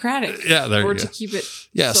democratic. Yeah, there or you go. To keep it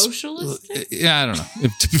Yes. socialist. Yeah, I don't know.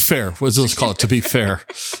 To be fair, let's call it to be fair.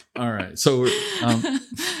 All right. So,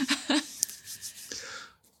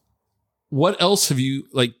 what else have you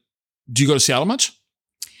do you go to Seattle much?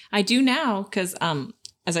 I do now because,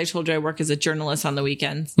 as I told you, I work as a journalist on the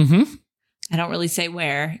weekends. Mm-hmm. I don't really say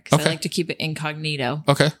where because I like to keep it incognito.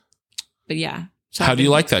 Okay. But yeah. So how do you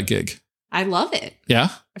like that gig? I love it. Yeah.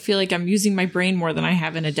 I feel like I'm using my brain more than I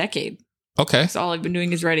have in a decade. Okay. So all I've been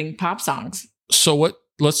doing is writing pop songs. So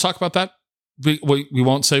let's talk about that. We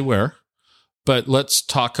won't say where, but let's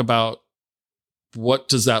talk about what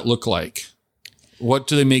does that look like? What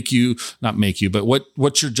do they not make you, but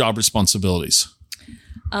what's your job responsibilities?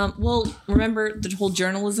 Well, remember the whole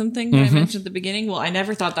journalism thing that I mentioned at the beginning? Well, I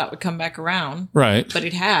never thought that would come back around. Right. But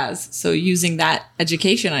it has. So using that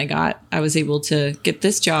education I got, I was able to get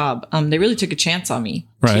this job. They really took a chance on me,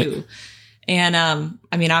 too. And,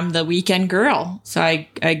 I'm the weekend girl. So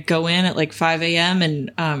I go in at like 5 a.m.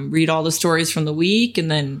 and read all the stories from the week and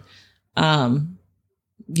then,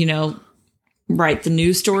 write the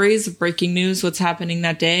news stories of breaking news, what's happening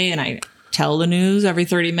that day. And I tell the news every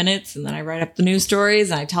 30 minutes. And then I write up the news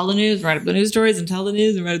stories and I tell the news, write up the news stories and tell the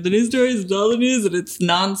news and write up the news stories and tell the news. And it's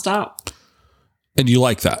nonstop. And you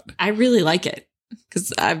like that? I really like it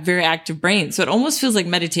because I have a very active brain. So it almost feels like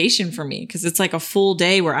meditation for me because it's like a full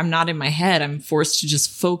day where I'm not in my head. I'm forced to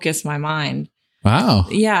just focus my mind. Wow.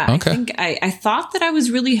 Yeah. Okay. I think I thought that I was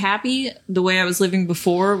really happy the way I was living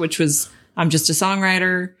before, which was I'm just a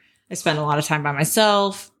songwriter. I spend a lot of time by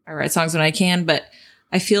myself. I write songs when I can, but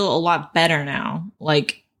I feel a lot better now.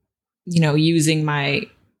 Like, using my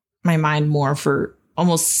mind more for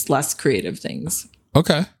almost less creative things.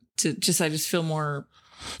 Okay. I just feel more.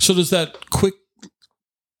 So does that quick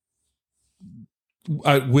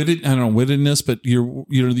wittedness, but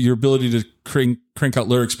your ability to crank out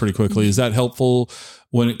lyrics pretty quickly, is that helpful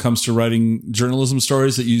when it comes to writing journalism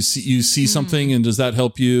stories that you see something, and does that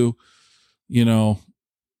help you,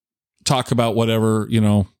 talk about whatever,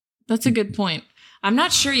 That's a good point. I'm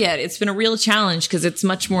not sure yet. It's been a real challenge because it's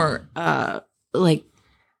much more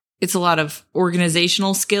it's a lot of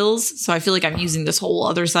organizational skills. So I feel like I'm using this whole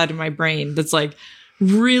other side of my brain that's like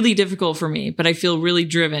really difficult for me, but I feel really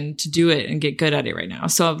driven to do it and get good at it right now.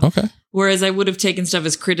 So okay. Whereas I would have taken stuff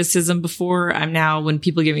as criticism before, I'm now, when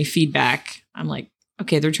people give me feedback, I'm like,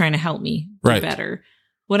 okay, they're trying to help me do better.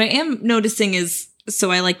 What I am noticing is,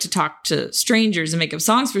 so I like to talk to strangers and make up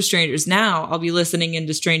songs for strangers. Now I'll be listening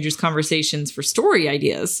into strangers' conversations for story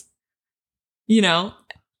ideas,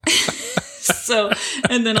 So,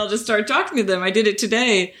 and then I'll just start talking to them. I did it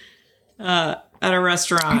today at a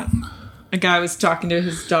restaurant. A guy was talking to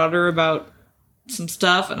his daughter about some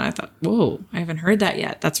stuff, and I thought, whoa, I haven't heard that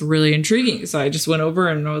yet. That's really intriguing. So I just went over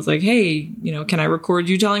and I was like, hey, can I record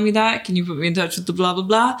you telling me that? Can you put me in touch with the blah, blah,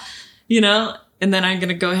 blah? And then I'm going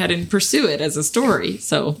to go ahead and pursue it as a story.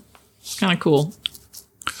 So it's kind of cool.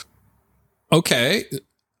 Okay.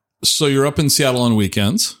 So you're up in Seattle on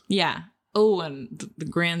weekends. Yeah. Oh, and the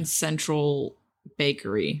Grand Central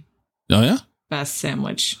Bakery. Oh, yeah? Best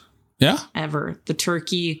sandwich. Yeah? Ever. The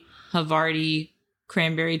turkey Havarti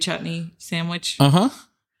cranberry chutney sandwich. Uh-huh.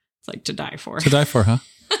 It's like to die for. To die for, huh?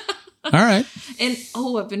 All right. And,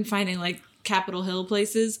 I've been finding like Capitol Hill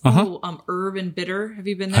places. Uh-huh. Herb and Bitter. Have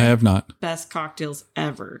you been there? I have not. Best cocktails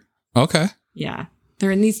ever. Okay. Yeah. They're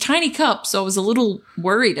in these tiny cups, so I was a little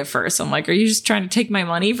worried at first. I'm like, are you just trying to take my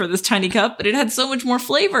money for this tiny cup? But it had so much more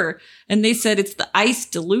flavor. And they said it's the ice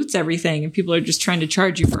dilutes everything, and people are just trying to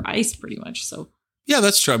charge you for ice pretty much. So yeah,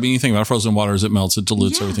 that's true. I mean, you think about frozen water as it melts, it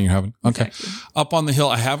dilutes everything you're having. Okay. Exactly. Up on the hill,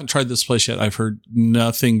 I haven't tried this place yet. I've heard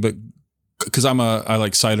nothing but, because I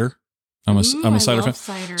like cider. I'm a cider fan.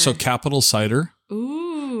 Cider. So Capital Cider.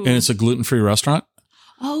 Ooh. And it's a gluten-free restaurant.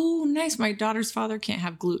 Oh, nice. My daughter's father can't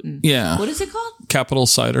have gluten. Yeah. What is it called? Capital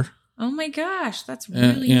Cider. Oh my gosh. That's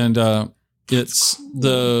really it's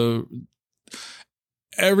cool.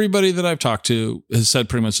 Everybody that I've talked to has said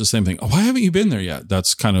pretty much the same thing. Oh, why haven't you been there yet?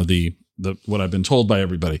 That's kind of the what I've been told by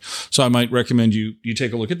everybody. So I might recommend you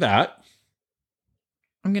take a look at that.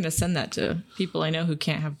 I'm going to send that to people I know who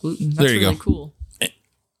can't have gluten. That's there you really go. Cool.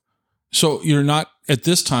 So you're not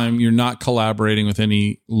collaborating with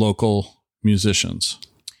any local musicians.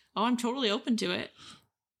 Oh, I'm totally open to it.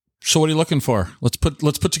 So what are you looking for? Let's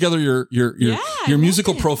put together your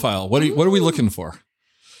musical profile. What are we looking for?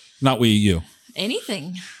 Not we, you.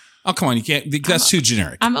 Anything. Oh, come on. You can't, that's too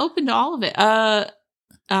generic. I'm open to all of it.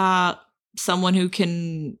 Someone who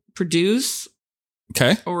can produce.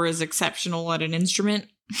 Okay. Or is exceptional at an instrument.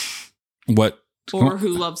 What? Or who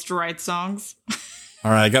loves to write songs.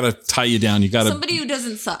 All right. I got to tie you down. You got to. Somebody who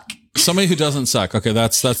doesn't suck. Somebody who doesn't suck. Okay.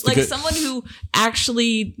 That's the like good. Someone who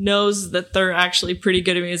actually knows that they're actually pretty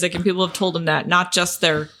good at music and people have told them that, not just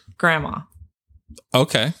their grandma.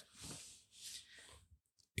 Okay.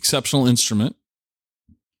 Exceptional instrument.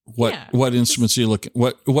 What instruments are you looking?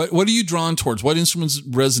 What are you drawn towards? What instruments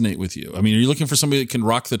resonate with you? I mean, are you looking for somebody that can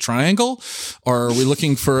rock the triangle, or are we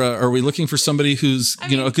looking for somebody who's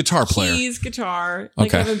a guitar player? Keys, guitar.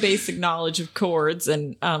 Like have a basic knowledge of chords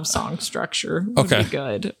and song structure would be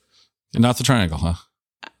good. Not the triangle, huh?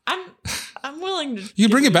 I'm willing to. You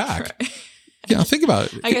can bring it back. Yeah, think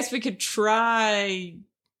about it. I guess we could try.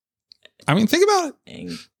 I mean, think about it.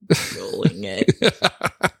 Angling it.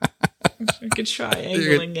 I could try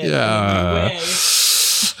angling it. Yeah.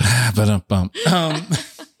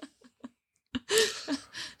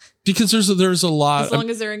 Because there's a lot. As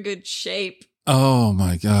long as they're in good shape. Oh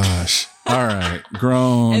my gosh. All right.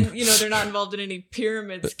 Grown. And they're not involved in any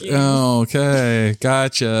pyramid schemes. Oh, okay.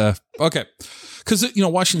 Gotcha. Okay. Because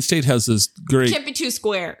Washington State has this great. Can't be too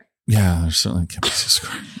square. Yeah, there certainly can't be too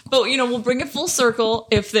square. But we'll bring it full circle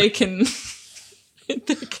if they can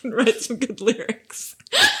that can write some good lyrics.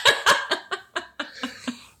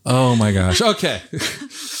 Oh my gosh. Okay.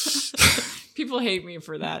 People hate me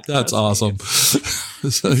for that. That's awesome.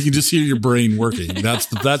 So you can just hear your brain working. That's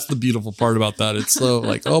the beautiful part about that. It's so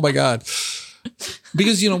like, oh my God.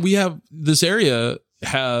 Because, we have this area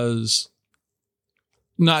has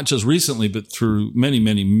not just recently, but through many,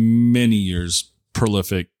 many, many years,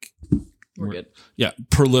 prolific. We're good. Yeah.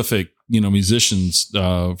 Prolific, musicians,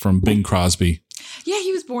 from Bing Crosby. Yeah.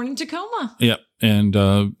 He was born in Tacoma. Yeah. And,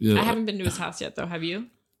 I haven't been to his house yet though. Have you?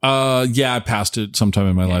 Yeah, I passed it sometime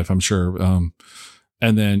in my life, I'm sure.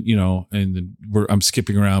 And then, I'm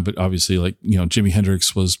skipping around, but obviously Jimi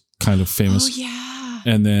Hendrix was kind of famous. Oh yeah.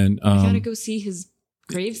 And then, I gotta go see his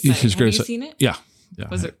gravesite. Have you seen it? Yeah.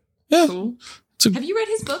 Was it cool? Have you read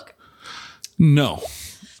his book? No,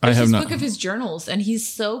 I have not. Book of his journals, and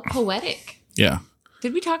he's so poetic. Yeah.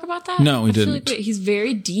 Did we talk about that? No, we didn't. He's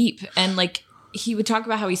very deep, and he would talk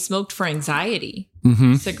about how he smoked for anxiety,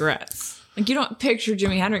 cigarettes. You don't picture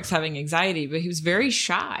Jimi Hendrix having anxiety, but he was very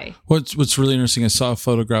shy. What's really interesting, I saw a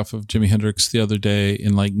photograph of Jimi Hendrix the other day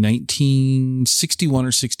in 1961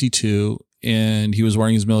 or 62, and he was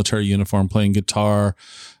wearing his military uniform, playing guitar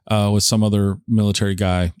with some other military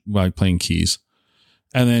guy playing keys.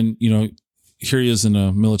 And then, here he is in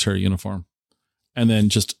a military uniform. And then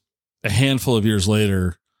just a handful of years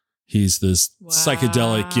later, he's this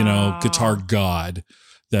psychedelic, guitar god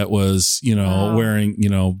that was, wearing,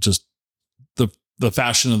 just the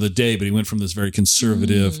fashion of the day, but he went from this very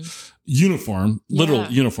conservative uniform, literal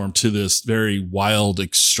uniform, to this very wild,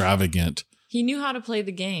 extravagant. He knew how to play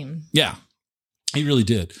the game. Yeah, he really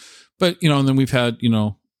did. But, and then we've had,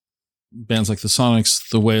 bands like the Sonics,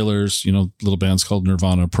 the Wailers, little bands called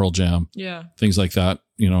Nirvana, Pearl Jam, things like that.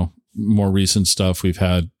 More recent stuff. We've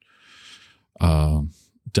had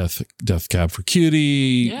Death Cab for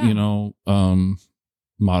Cutie,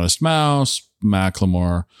 Modest Mouse,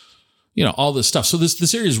 Macklemore, all this stuff. So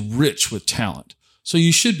this area is rich with talent. So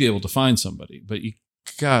you should be able to find somebody, but you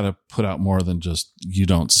got to put out more than just "You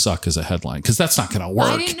Don't Suck" as a headline, because that's not going to work.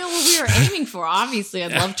 I didn't know what we were aiming for. Obviously,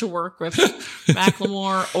 I'd love to work with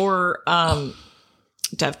Macklemore or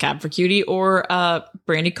Death Cab for Cutie or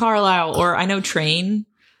Brandi Carlile, or I know Train.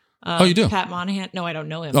 You do? Pat Monahan. No, I don't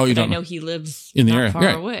know him. Oh, you don't? I know he lives in the not area, far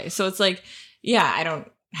away. So it's I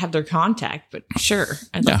don't have their contact, but sure,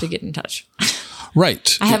 I'd love to get in touch.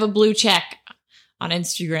 Right. I have a blue check on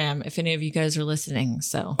Instagram if any of you guys are listening.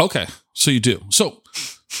 So okay, so you do. So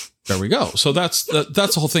there we go. So that's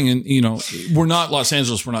the whole thing. And we're not Los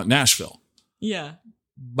Angeles, we're not Nashville. Yeah,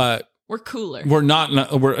 but we're cooler. We're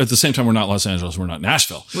not. We're at the same time, we're not Los Angeles, we're not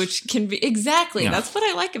Nashville. Which can be exactly. Yeah. That's what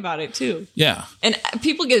I like about it too. Yeah. And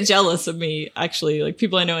people get jealous of me. Actually,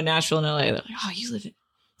 people I know in Nashville and LA, they're like, "Oh, you live in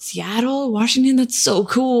Seattle, Washington? That's so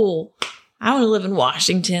cool. I want to live in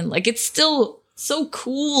Washington. It's still so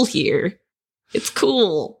cool here. It's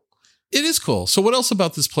cool." It is cool. So what else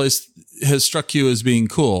about this place has struck you as being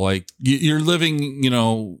cool? You're living,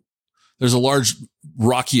 there's a large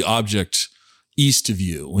rocky object east of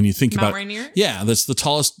you when you think Mount about Rainier? Yeah, that's the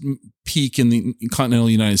tallest peak in the continental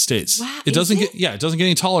United States. Wow, it doesn't get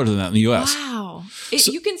any taller than that in the US. Wow.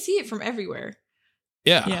 You can see it from everywhere.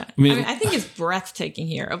 Yeah. Yeah. I think it's breathtaking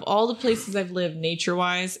here. Of all the places I've lived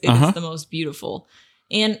nature-wise, it is the most beautiful.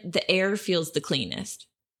 And the air feels the cleanest.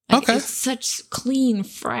 Okay. It's such clean,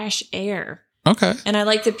 fresh air. Okay. And I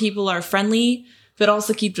like that people are friendly, but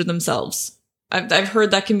also keep to themselves. I've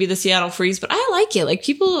heard that can be the Seattle freeze, but I like it.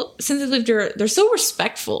 People, since I've lived here, they're so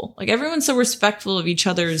respectful. Everyone's so respectful of each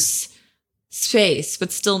other's space,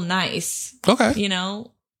 but still nice. Okay. I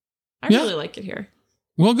really like it here.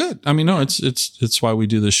 Well, good. It's why we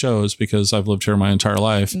do this show, is because I've lived here my entire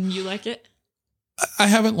life. And you like it? I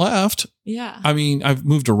haven't left. Yeah. I've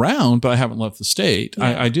moved around, but I haven't left the state.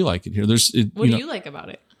 Yeah. I do like it here. What do you like about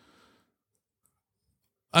it?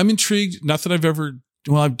 I'm intrigued. Not that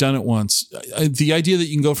I've done it once. The idea that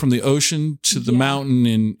you can go from the ocean to the mountain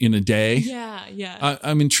in a day. Yeah, yeah.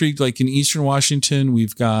 I'm intrigued. In Eastern Washington,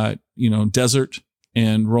 we've got, desert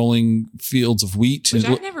and rolling fields of wheat. Which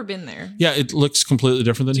I've never been there. Yeah, it looks completely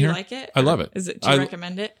different than here. Do you like it? I love it. Do you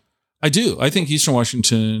recommend it? I do. I think Eastern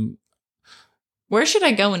Washington. Where should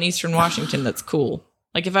I go in Eastern Washington that's cool?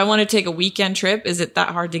 If I want to take a weekend trip, is it that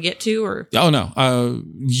hard to get to? Or oh no,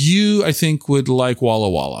 you I think would like Walla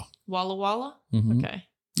Walla. Walla Walla? Mm-hmm. Okay.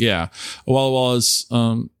 Yeah, Walla Walla is.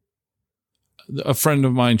 A friend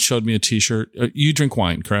of mine showed me a T-shirt. You drink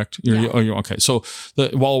wine, correct? You're okay. So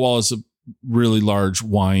the Walla Walla is a really large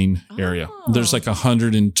wine area. There's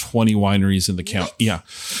 120 wineries in the county. Yeah,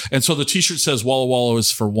 and so the T-shirt says Walla Walla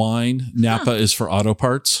is for wine, Napa is for auto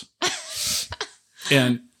parts.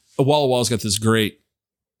 And Walla Walla's got this great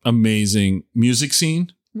amazing music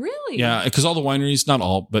scene. Really? Yeah, because all the wineries, not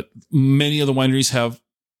all, but many of the wineries have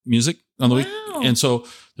music on the week. And so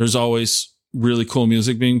there's always really cool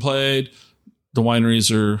music being played. The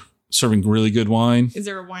wineries are serving really good wine. Is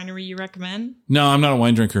there a winery you recommend? No, I'm not a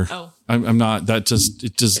wine drinker. Oh. I'm not. That just,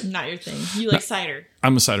 it just. Not your thing. You like cider.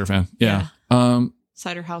 I'm a cider fan. Yeah.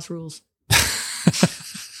 Cider house rules.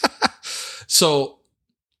 So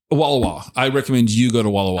Walla Walla. I recommend you go to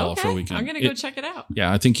Walla Walla for a weekend. I'm gonna go check it out.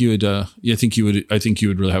 Yeah, I think you would. I think you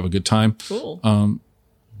would really have a good time. Cool.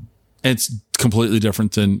 It's completely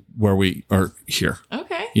different than where we are here.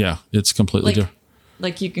 Okay. Yeah, it's completely different.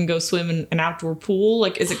 Like you can go swim in an outdoor pool.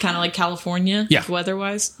 Like, is it kind of like California? Yeah.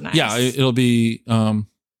 Weather-wise? Nice. Yeah, it'll be.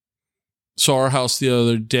 So our house the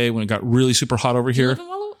other day when it got really super hot over here. You live in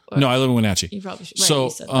Walla? No, I live in Wenatchee. You probably should. Right, so, you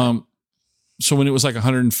said that. So when it was like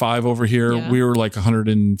 105 over here, we were like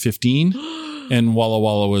 115, and Walla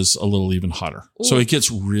Walla was a little even hotter. Ooh. So it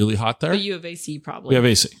gets really hot there. But you have AC probably. We have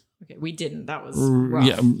AC. Okay, we didn't. That was rough.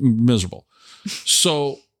 Yeah, miserable.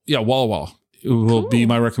 So yeah, Walla Walla will be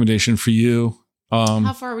my recommendation for you.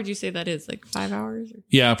 How far would you say that is? Like 5 hours?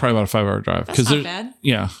 Yeah, probably about a 5 hour drive. That's not bad.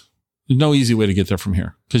 Yeah, there's no easy way to get there from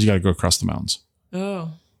here because you got to go across the mountains.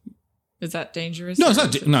 Oh. Is that dangerous? No,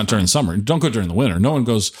 it's not during summer. Don't go during the winter. No one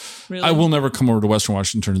goes. Really? I will never come over to Western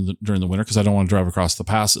Washington during the winter because I don't want to drive across the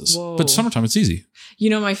passes. Whoa. But summertime, it's easy.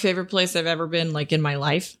 You know my favorite place I've ever been, like in my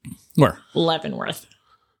life? Where? Leavenworth.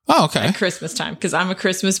 Oh, okay. At Christmas time, because I'm a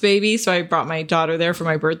Christmas baby, so I brought my daughter there for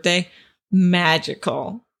my birthday.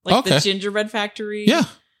 Magical, like the gingerbread factory. Yeah.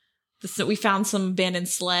 So we found some abandoned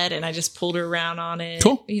sled, and I just pulled her around on it.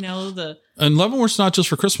 Cool. You know and Leavenworth's not just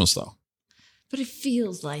for Christmas though. But it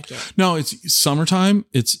feels like it. No, it's summertime.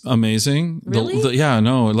 It's amazing. Really? Leavenworth. I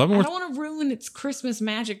don't want to ruin its Christmas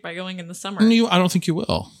magic by going in the summer. I don't think you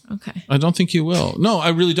will. Okay. I don't think you will. No,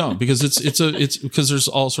 I really don't because it's because there's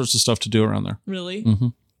all sorts of stuff to do around there. Really? Mm-hmm.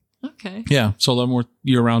 Okay. Yeah. So Leavenworth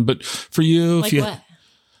year round, but for you, like if you, what?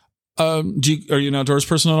 are you an outdoors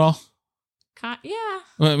person at all? Yeah.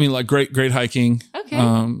 Well, I mean, like great hiking. Okay.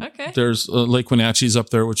 Okay. There's Lake Wenatchee's up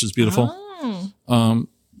there, which is beautiful. Oh.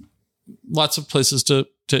 Lots of places to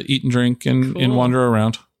eat and drink and wander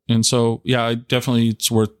around. And so, yeah, it's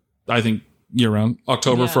worth, I think, year round.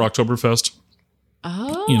 October for Oktoberfest.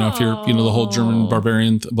 Oh. If you're, the whole German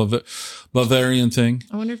Bavarian thing.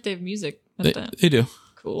 I wonder if they have music at that. They do.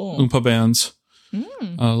 Cool. Oompa bands.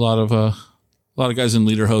 A lot of guys in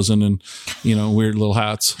lederhosen and, weird little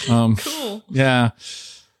hats. Cool. Yeah.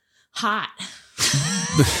 Hot.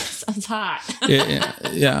 Sounds hot.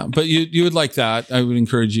 yeah. But you would like that. I would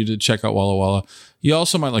encourage you to check out Walla Walla. You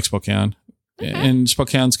also might like Spokane. Okay. And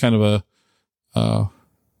Spokane's kind of an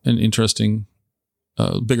interesting,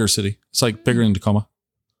 bigger city. It's like bigger than Tacoma.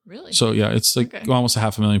 Really? So yeah, it's like almost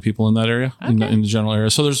 500,000 people in that area, in the general area.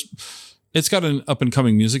 So it's got an up and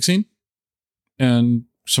coming music scene and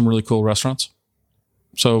some really cool restaurants.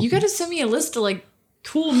 So you got to send me a list of like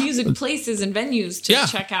cool music places and venues to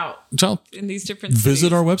check out in these different cities.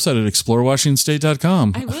 Visit our website at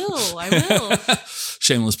explorewashingtonstate.com. I will.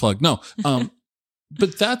 Shameless plug. No.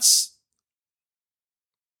 But that's,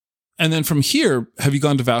 and then from here, have you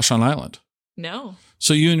gone to Vashon Island? No.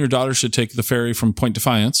 So you and your daughter should take the ferry from Point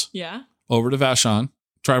Defiance over to Vashon,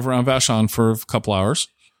 drive around Vashon for a couple hours,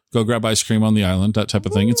 go grab ice cream on the island, that type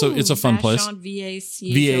of thing. It's a fun place. Vashon,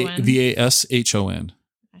 Vashon.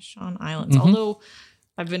 Vashon Islands. Mm-hmm. Although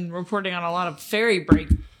I've been reporting on a lot of ferry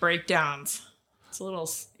breakdowns. It's a little,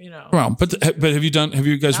 Well, but have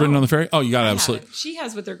you guys ridden on the ferry? Oh, you got to absolutely. She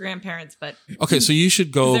has with her grandparents, but okay, so you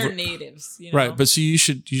should go. They're natives, right? But so you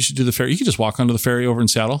should do the ferry. You could just walk onto the ferry over in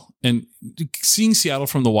Seattle, and seeing Seattle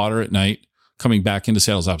from the water at night, coming back into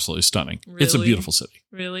Seattle is absolutely stunning. Really? It's a beautiful city.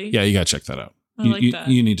 Really? Yeah, you got to check that out. I like that.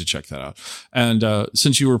 You need to check that out. And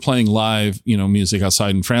since you were playing live, music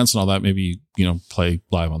outside in France and all that, maybe play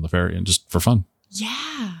live on the ferry and just for fun.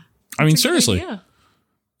 Yeah. I mean, seriously.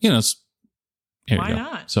 It's. Why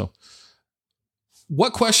not? So,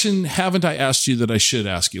 what question haven't I asked you that I should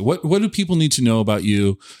ask you? What do people need to know about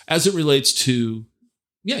you as it relates to,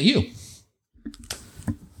 you?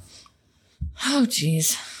 Oh,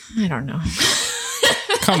 geez. I don't know.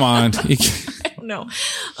 Come on. I don't know.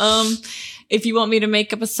 If you want me to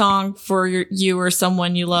make up a song for you or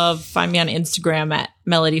someone you love, find me on Instagram at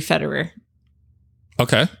Melody Federer.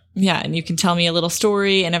 Okay. Yeah, and you can tell me a little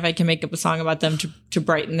story, and if I can make up a song about them to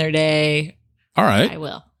brighten their day, all right, I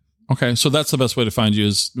will. Okay, so that's the best way to find you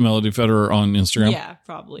is Melody Federer on Instagram? Yeah,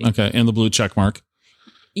 probably. Okay, and the blue check mark?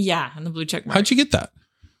 Yeah, and the blue check mark. How'd you get that?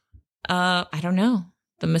 I don't know.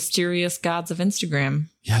 The mysterious gods of Instagram.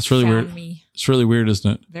 Yeah, it's really weird. Me it's really weird, isn't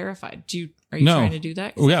it? Verified. Are you trying to do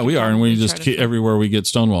that? Yeah, we are. And we just everywhere we get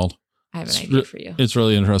stonewalled. I have an idea for you. It's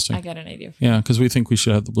really interesting. I got an idea for you. Yeah, because we think we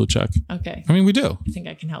should have the blue check. Okay. I mean, we do. I think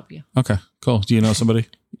I can help you. Okay, cool. Do you know somebody?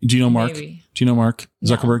 Do you know Mark? Maybe. Do you know Mark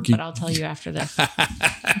Zuckerberg? No, but I'll tell you after this.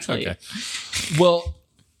 I'll tell you. Well,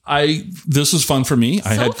 this was fun for me.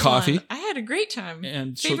 I had coffee. I had a great time.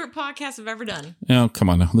 And favorite podcast I've ever done. Oh, come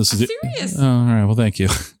on now. This is serious. Oh, all right. Well, thank you.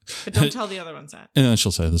 But don't tell the other ones that. And then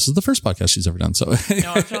she'll say, this is the first podcast she's ever done. So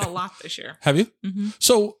no, I've done a lot this year. Have you? Mm-hmm.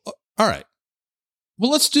 So, all right.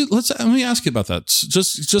 Well, let me ask you about that.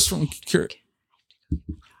 Just from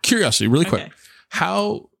curiosity, really quick. Okay.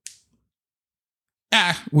 How,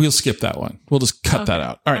 we'll skip that one. We'll just cut that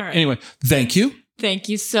out. All right. Anyway, thank you. Thank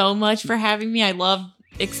you so much for having me. I love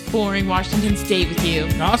exploring Washington State with you.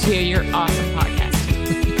 Awesome. Via your awesome podcast.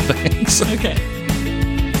 Thanks. Okay.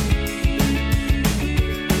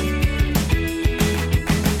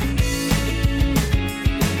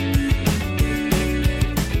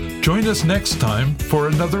 Join us next time for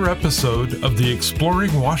another episode of the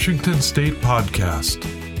Exploring Washington State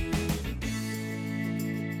podcast.